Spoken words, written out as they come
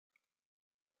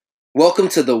Welcome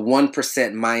to the 1%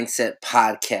 Mindset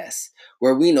Podcast,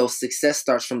 where we know success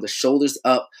starts from the shoulders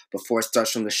up before it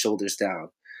starts from the shoulders down.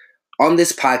 On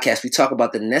this podcast, we talk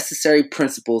about the necessary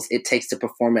principles it takes to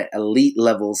perform at elite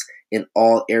levels in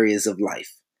all areas of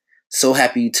life. So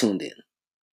happy you tuned in.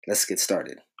 Let's get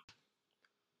started.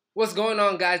 What's going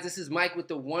on, guys? This is Mike with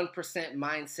the 1%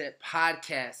 Mindset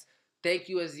Podcast. Thank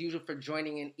you, as usual, for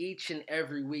joining in each and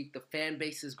every week. The fan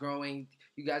base is growing.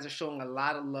 You guys are showing a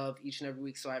lot of love each and every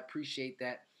week, so I appreciate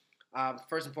that.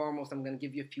 First and foremost, I'm going to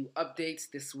give you a few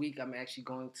updates. This week, I'm actually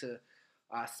going to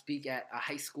speak at a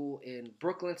high school in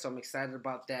Brooklyn, so I'm excited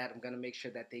about that. I'm going to make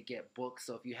sure that they get booked.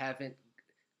 So if you haven't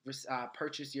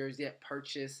purchased yours yet,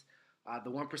 purchase the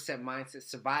 1% Mindset,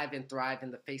 Survive and Thrive in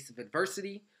the Face of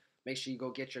Adversity. Make sure you go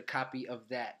get your copy of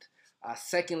that.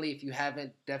 Secondly, if you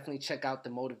haven't, definitely check out the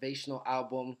motivational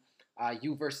album,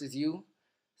 You versus You.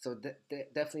 So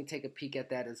definitely take a peek at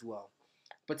that as well.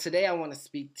 But today I want to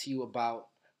speak to you about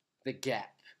the gap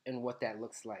and what that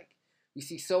looks like. You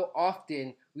see, so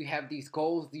often we have these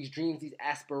goals, these dreams, these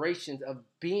aspirations of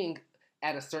being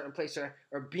at a certain place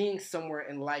or being somewhere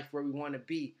in life where we want to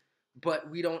be, but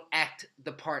we don't act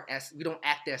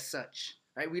as such,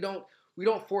 right? We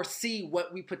don't foresee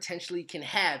what we potentially can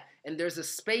have, and there's a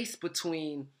space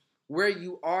between where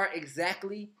you are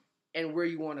exactly and where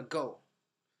you want to go.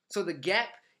 So the gap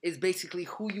is basically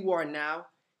who you are now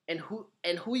and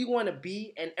who you want to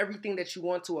be, and everything that you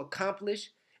want to accomplish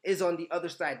is on the other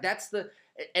side.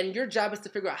 And your job is to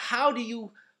figure out, how do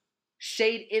you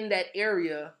shade in that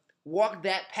area, walk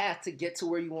that path to get to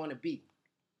where you want to be.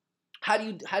 How do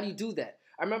you do that?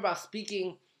 I remember I was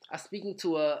speaking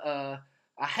to a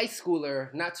high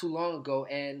schooler not too long ago,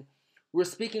 and we are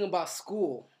speaking about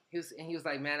school. He was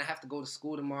like, "Man, I have to go to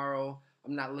school tomorrow.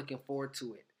 I'm not looking forward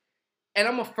to it." And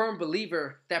I'm a firm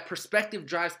believer that perspective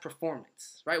drives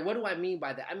performance, right? What do I mean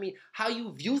by that? I mean, how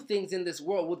you view things in this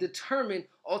world will determine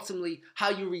ultimately how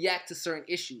you react to certain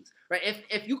issues, right?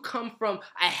 If you come from,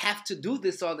 I have to do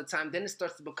this all the time, then it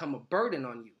starts to become a burden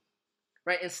on you,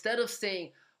 right? Instead of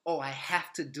saying, oh, I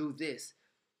have to do this,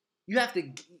 you have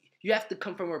to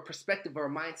come from a perspective or a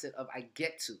mindset of, I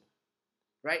get to,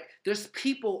 right? There's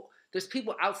people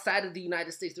outside of the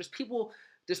United States. There's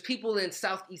people in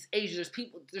Southeast Asia.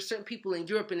 There's certain people in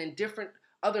Europe and in different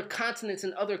other continents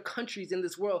and other countries in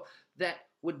this world that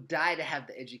would die to have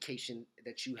the education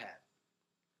that you have.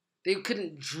 They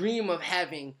couldn't dream of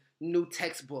having new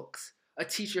textbooks, a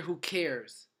teacher who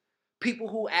cares, people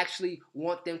who actually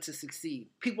want them to succeed,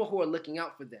 people who are looking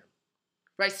out for them,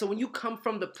 right? So when you come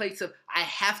from the place of, I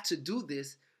have to do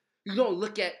this, you don't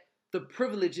look at the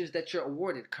privileges that you're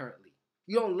awarded currently.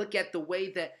 You don't look at the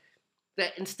way that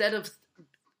instead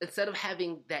of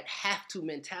having that have to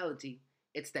mentality,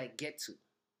 it's that get to.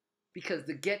 Because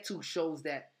the get to shows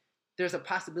that there's a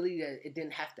possibility that it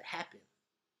didn't have to happen.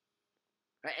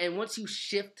 Right? And once you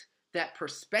shift that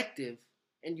perspective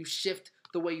and you shift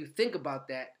the way you think about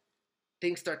that,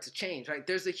 things start to change, right?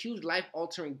 There's a huge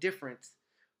life-altering difference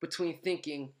between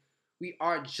thinking we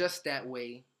are just that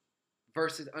way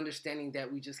versus understanding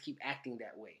that we just keep acting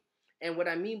that way. And what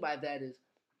I mean by that is,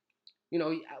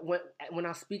 when I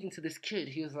was speaking to this kid,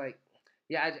 he was like,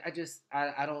 "Yeah, I just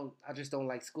don't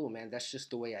like school, man. That's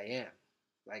just the way I am.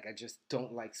 Like, I just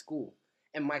don't like school."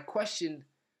 And my question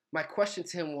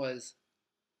to him was,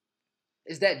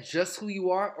 is that just who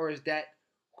you are, or is that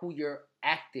who you're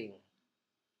acting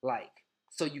like,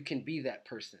 so you can be that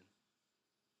person?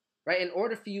 Right? In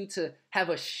order for you to have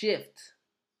a shift,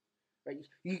 right,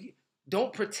 you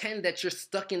don't pretend that you're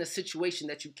stuck in a situation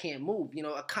that you can't move.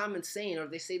 A common saying, or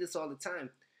they say this all the time,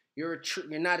 you're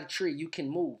not a tree, you can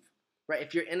move. Right?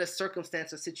 If you're in a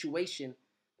circumstance or situation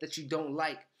that you don't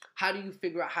like, how do you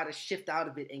figure out how to shift out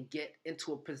of it and get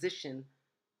into a position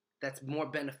that's more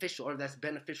beneficial, or that's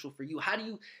beneficial for you? How do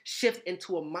you shift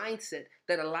into a mindset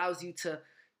that allows you to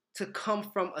come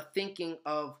from a thinking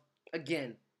of,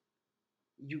 again,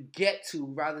 you get to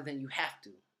rather than you have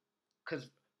to? Because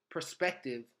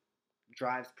perspective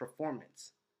drives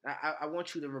performance. I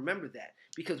want you to remember that,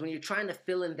 because when you're trying to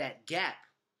fill in that gap,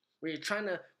 when you're trying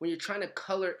to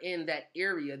color in that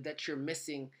area that you're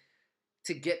missing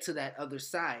to get to that other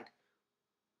side,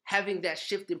 having that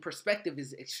shift in perspective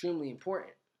is extremely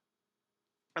important.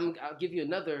 I'll give you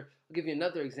another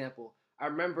example. I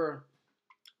remember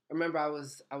I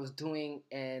was doing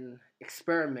an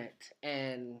experiment,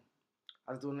 and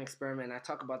I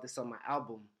talk about this on my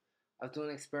album. I was doing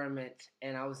an experiment,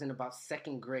 and I was in about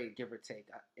second grade, give or take.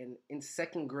 In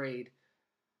second grade,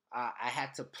 I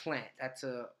had to plant. I had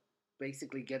to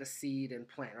basically get a seed and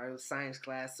plant. Right, it was science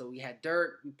class, so we had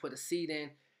dirt. We put a seed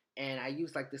in, and I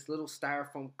used like this little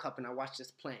styrofoam cup, and I watched this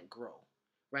plant grow.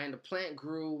 Right, and the plant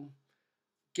grew.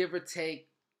 give or take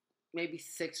maybe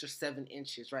 6 or 7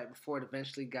 inches, right, before it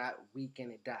eventually got weak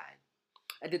and it died.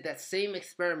 I did that same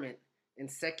experiment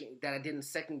that I did in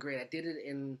second grade. I did it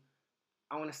in,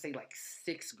 I want to say, like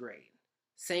sixth grade.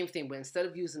 Same thing, but instead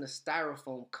of using a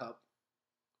styrofoam cup,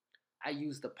 I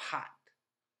used a pot.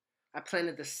 I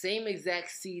planted the same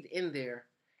exact seed in there,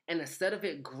 and instead of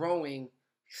it growing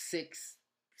 6,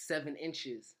 7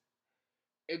 inches,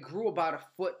 it grew about a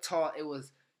foot tall. It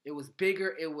was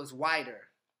bigger, it was wider,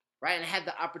 right? And I had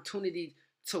the opportunity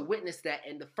to witness that.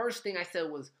 And the first thing I said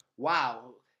was,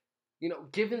 wow,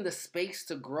 given the space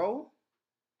to grow,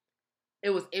 it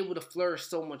was able to flourish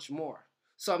so much more.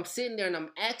 So I'm sitting there and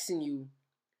I'm asking you,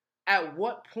 at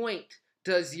what point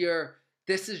does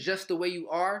this is just the way you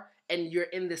are and you're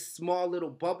in this small little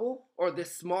bubble or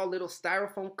this small little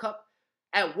styrofoam cup?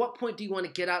 At what point do you want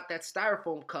to get out that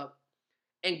styrofoam cup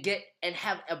and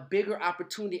have a bigger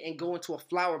opportunity and go into a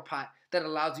flower pot that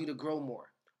allows you to grow more?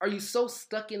 Are you so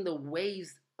stuck in the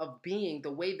ways of being,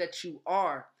 the way that you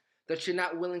are, that you're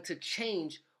not willing to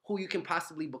change who you can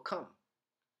possibly become?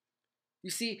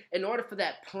 You see, in order for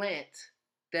that plant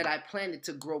that I planted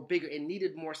to grow bigger, it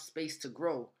needed more space to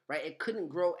grow, right? It couldn't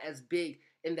grow as big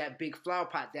in that big flower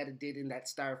pot that it did in that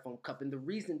styrofoam cup. And the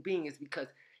reason being is because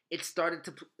it started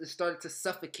to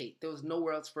suffocate. There was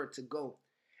nowhere else for it to go.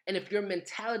 And if your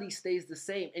mentality stays the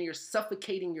same and you're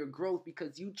suffocating your growth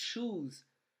because you choose,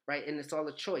 right? And it's all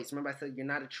a choice. Remember I said you're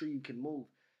not a tree, you can move.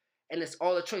 And it's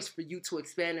all a choice for you to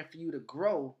expand and for you to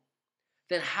grow.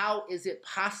 Then how is it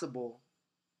possible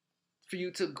for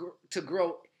you to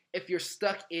grow if you're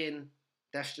stuck in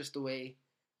that's just the way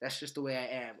I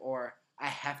am, or I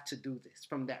have to do this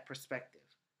from that perspective,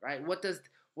 right? What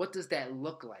does that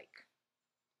look like?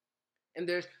 And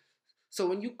so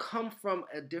when you come from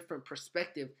a different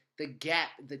perspective, the gap,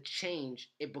 the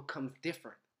change, it becomes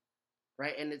different,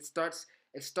 right? And you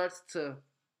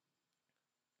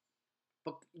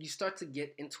start to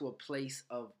get into a place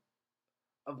of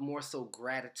more so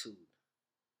gratitude,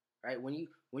 right? When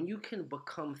you can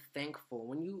become thankful,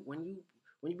 when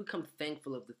you become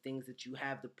thankful of the things that you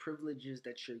have, the privileges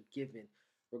that you're given,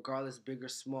 regardless big or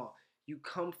small, you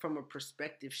come from a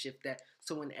perspective shift that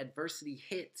so when adversity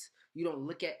hits, you don't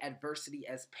look at adversity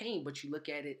as pain, but you look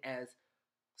at it as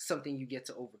something you get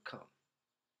to overcome.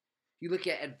 You look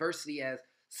at adversity as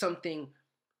something,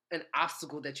 an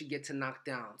obstacle that you get to knock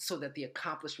down so that the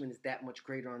accomplishment is that much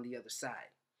greater on the other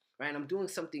side. Right? And I'm doing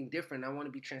something different. I want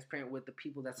to be transparent with the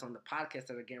people that's on the podcast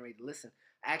that are getting ready to listen.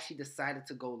 I actually decided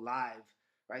to go live,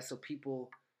 right? So people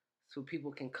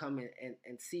can come in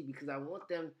and see, because I want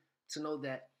them to know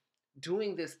that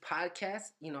doing this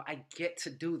podcast, I get to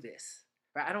do this.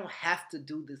 Right? I don't have to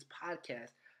do this podcast.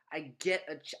 I get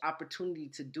an opportunity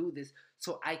to do this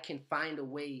so I can find a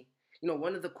way.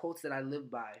 One of the quotes that I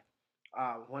live by,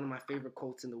 one of my favorite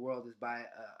quotes in the world is by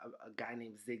a guy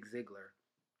named Zig Ziglar.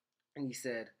 And he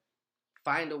said,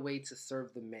 find a way to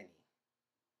serve the many,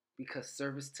 because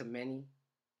service to many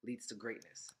leads to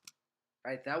greatness.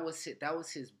 Right? That was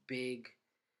his big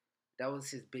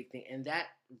thing. And that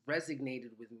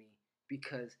resonated with me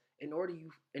because in order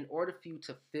for you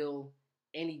to fill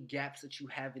any gaps that you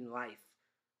have in life,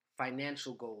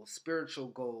 financial goals, spiritual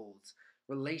goals,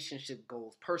 relationship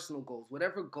goals, personal goals,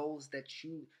 whatever goals that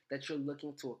you're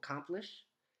looking to accomplish,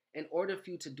 in order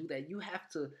for you to do that, you have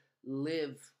to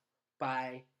live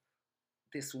by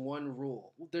this one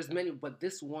rule. There's many, but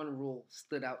this one rule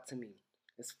stood out to me.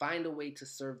 Is find a way to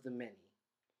serve the many,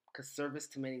 because service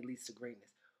to many leads to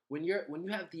greatness. When you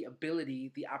have the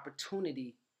ability, the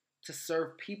opportunity to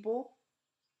serve people,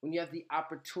 when you have the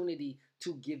opportunity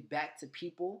to give back to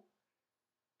people,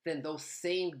 then those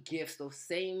same gifts, the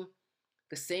same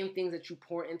things that you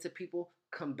pour into people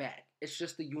come back. It's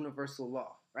just the universal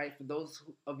law, right? For those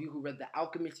of you who read The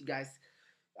Alchemist, you guys,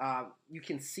 you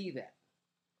can see that.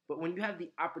 But when you have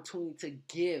the opportunity to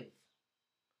give,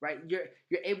 right,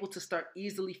 you're able to start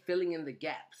easily filling in the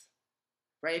gaps,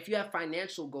 right? If you have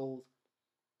financial goals,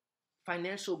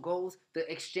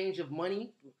 the exchange of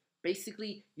money,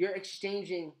 basically you're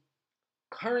exchanging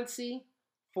currency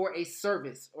for a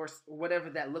service or whatever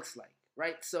that looks like,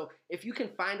 right? So if you can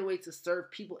find a way to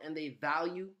serve people and they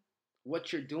value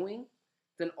what you're doing,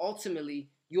 then ultimately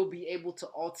you'll be able to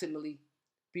ultimately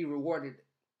be rewarded,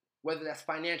 whether that's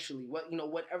financially,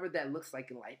 whatever that looks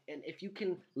like in life. And if you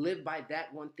can live by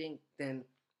that one thing, then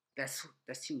that's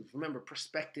huge. Remember,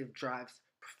 perspective drives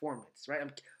performance, right?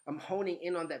 I'm honing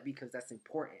in on that because that's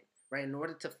important, right? In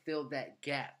order to fill that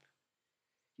gap,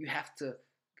 you have to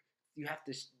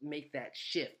make that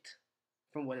shift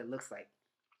from what it looks like.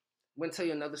 I'm going to tell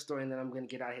you another story and then I'm going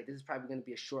to get out of here. This is probably going to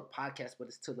be a short podcast, but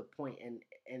it's to the point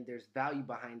and there's value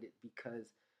behind it because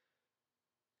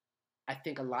I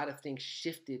think a lot of things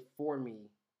shifted for me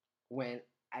when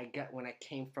I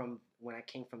came from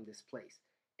this place.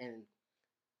 And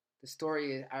the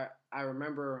story is, I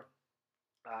remember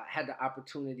I had the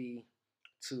opportunity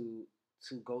to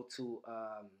go to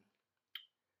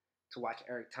watch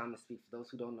Eric Thomas speak. For those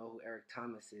who don't know who Eric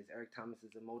Thomas is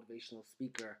a motivational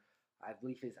speaker. I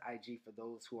believe his IG, for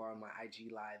those who are on my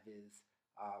IG live, is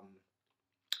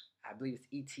I believe it's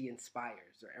ET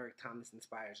Inspires or Eric Thomas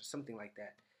Inspires or something like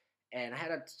that. And I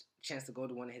had a chance to go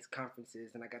to one of his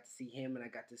conferences, and I got to see him, and I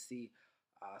got to see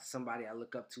somebody I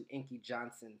look up to, Inky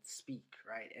Johnson, speak,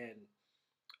 right? And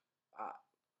uh,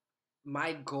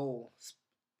 my goal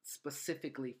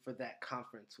specifically for that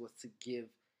conference was to give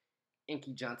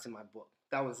Inky Johnson my book.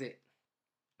 That was it,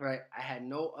 right? I had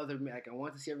no other, like, I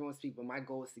wanted to see everyone speak, but my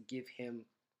goal was to give him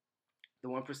the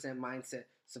 1% Mindset,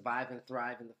 Survive and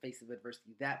Thrive in the Face of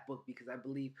Adversity, that book, because I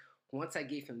believe once I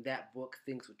gave him that book,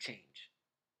 things would change.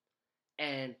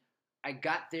 And I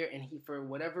got there, and he, for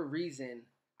whatever reason,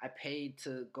 I paid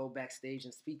to go backstage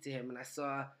and speak to him, and I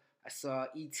saw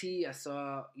E.T., I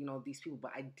saw, these people,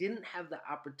 but I didn't have the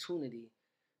opportunity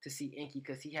to see Inky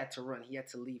because he had to run. He had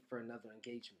to leave for another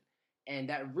engagement. And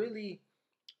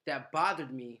that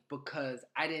bothered me because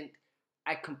I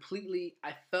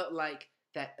felt like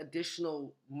that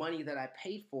additional money that I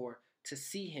paid for to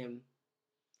see him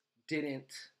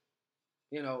didn't,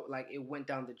 like, it went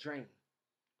down the drain.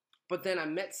 But then I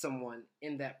met someone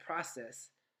in that process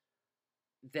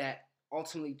that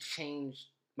ultimately changed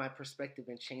my perspective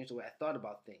and changed the way I thought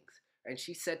about things. And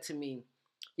she said to me,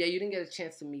 yeah, you didn't get a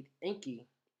chance to meet Inky,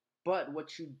 but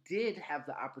what you did have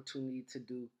the opportunity to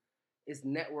do is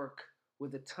network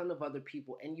with a ton of other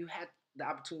people, and you had the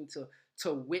opportunity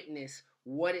to witness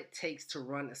what it takes to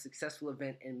run a successful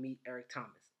event and meet Eric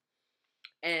Thomas.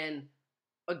 And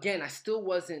again, I still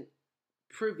wasn't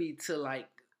privy to, like,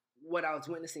 what I was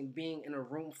witnessing, being in a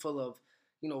room full of,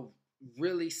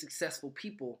 really successful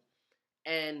people.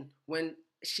 And when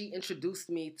she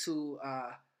introduced me to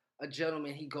a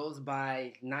gentleman, he goes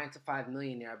by 9 to 5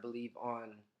 Millionaire, I believe,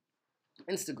 on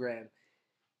Instagram.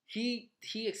 He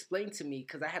explained to me,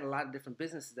 because I had a lot of different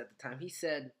businesses at the time. He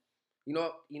said,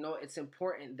 it's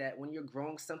important that when you're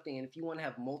growing something, and if you want to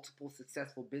have multiple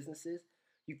successful businesses,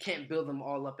 you can't build them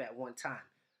all up at one time.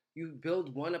 You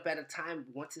build one up at a time.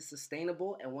 Once it's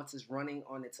sustainable and once it's running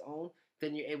on its own,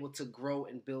 then you're able to grow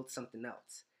and build something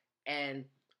else. And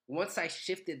once I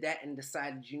shifted that and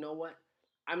decided, you know what,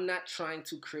 I'm not trying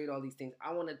to create all these things.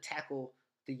 I want to tackle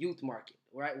the youth market,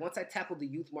 right? Once I tackled the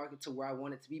youth market to where I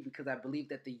want it to be, because I believe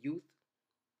that the youth,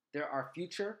 they're our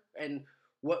future, and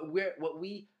what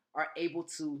we are able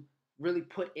to really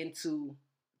put into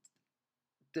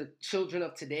the children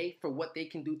of today for what they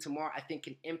can do tomorrow, I think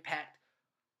can impact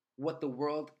what the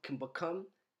world can become.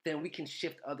 Then we can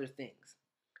shift other things.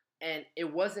 And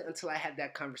it wasn't until I had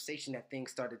that conversation that things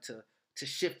started to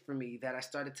shift for me, that I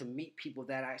started to meet people,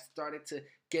 that I started to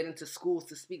get into schools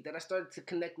to speak, that I started to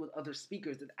connect with other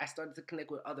speakers, that I started to connect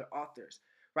with other authors,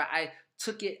 right?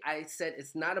 I said,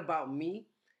 it's not about me,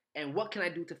 and what can I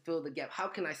do to fill the gap? How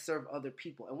can I serve other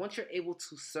people? And once you're able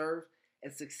to serve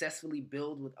and successfully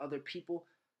build with other people,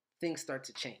 things start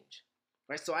to change,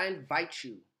 right? So I invite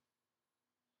you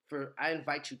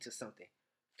to something.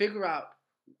 Figure out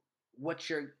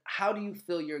how do you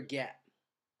fill your gap?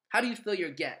 How do you fill your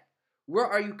gap? Where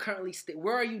are you currently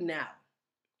where are you now?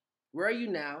 Where are you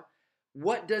now?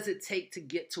 What does it take to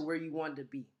get to where you want to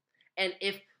be? And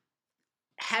if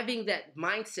having that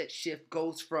mindset shift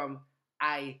goes from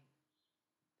I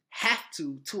have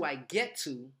to I get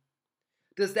to,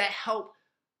 does that help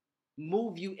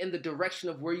move you in the direction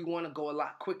of where you want to go a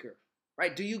lot quicker?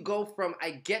 Right? Do you go from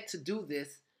I get to do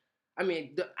this,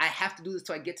 I have to do this,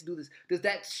 so I get to do this. Does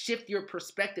that shift your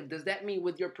perspective? Does that mean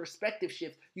with your perspective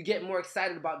shift, you get more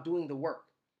excited about doing the work?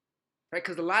 Right?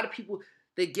 Because a lot of people,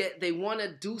 they want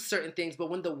to do certain things, but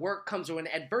when the work comes or when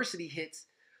adversity hits,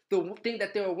 the thing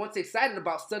that they were once excited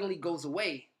about suddenly goes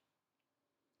away.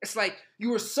 It's like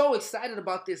you were so excited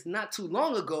about this not too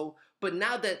long ago, but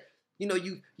now that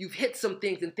you've hit some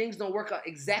things and things don't work out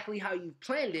exactly how you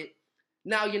planned it,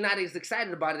 now you're not as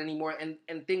excited about it anymore,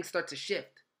 and things start to shift.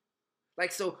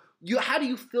 Like, so how do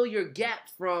you fill your gap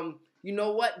from,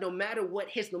 no matter what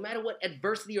hits, no matter what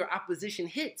adversity or opposition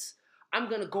hits, I'm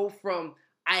going to go from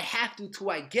I have to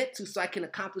I get to, so I can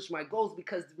accomplish my goals.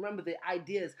 Because remember, the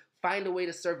idea is find a way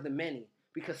to serve the many,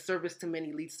 because service to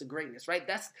many leads to greatness, right?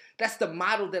 That's the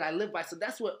model that I live by. So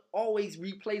that's what always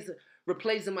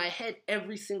replays in my head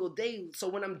every single day. So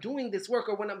when I'm doing this work,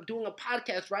 or when I'm doing a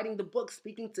podcast, writing the book,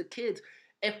 speaking to kids,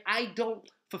 if I don't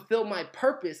fulfill my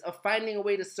purpose of finding a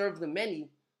way to serve the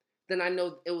many, then I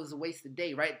know it was a wasted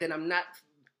day, right? Then I'm not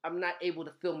I'm not able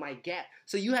to fill my gap.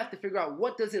 So you have to figure out,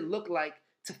 what does it look like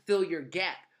to fill your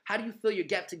gap? How do you fill your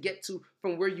gap to get to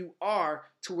from where you are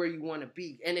to where you want to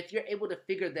be? And if you're able to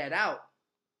figure that out,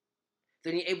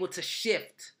 then you're able to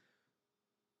shift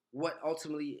what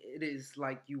ultimately it is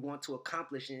like you want to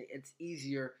accomplish, and it's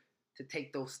easier to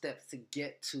take those steps to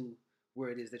get to where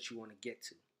it is that you want to get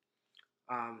to.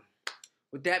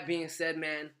 With that being said,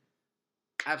 man,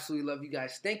 absolutely love you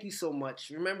guys. Thank you so much.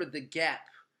 Remember the gap,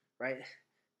 right?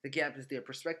 The gap is there.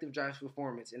 Perspective drives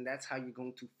performance, and that's how you're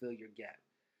going to fill your gap.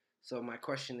 So my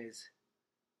question is,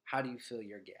 how do you fill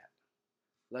your gap?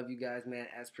 Love you guys, man.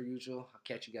 As per usual, I'll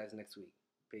catch you guys next week.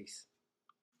 Peace.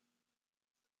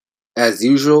 As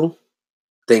usual,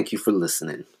 thank you for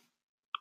listening.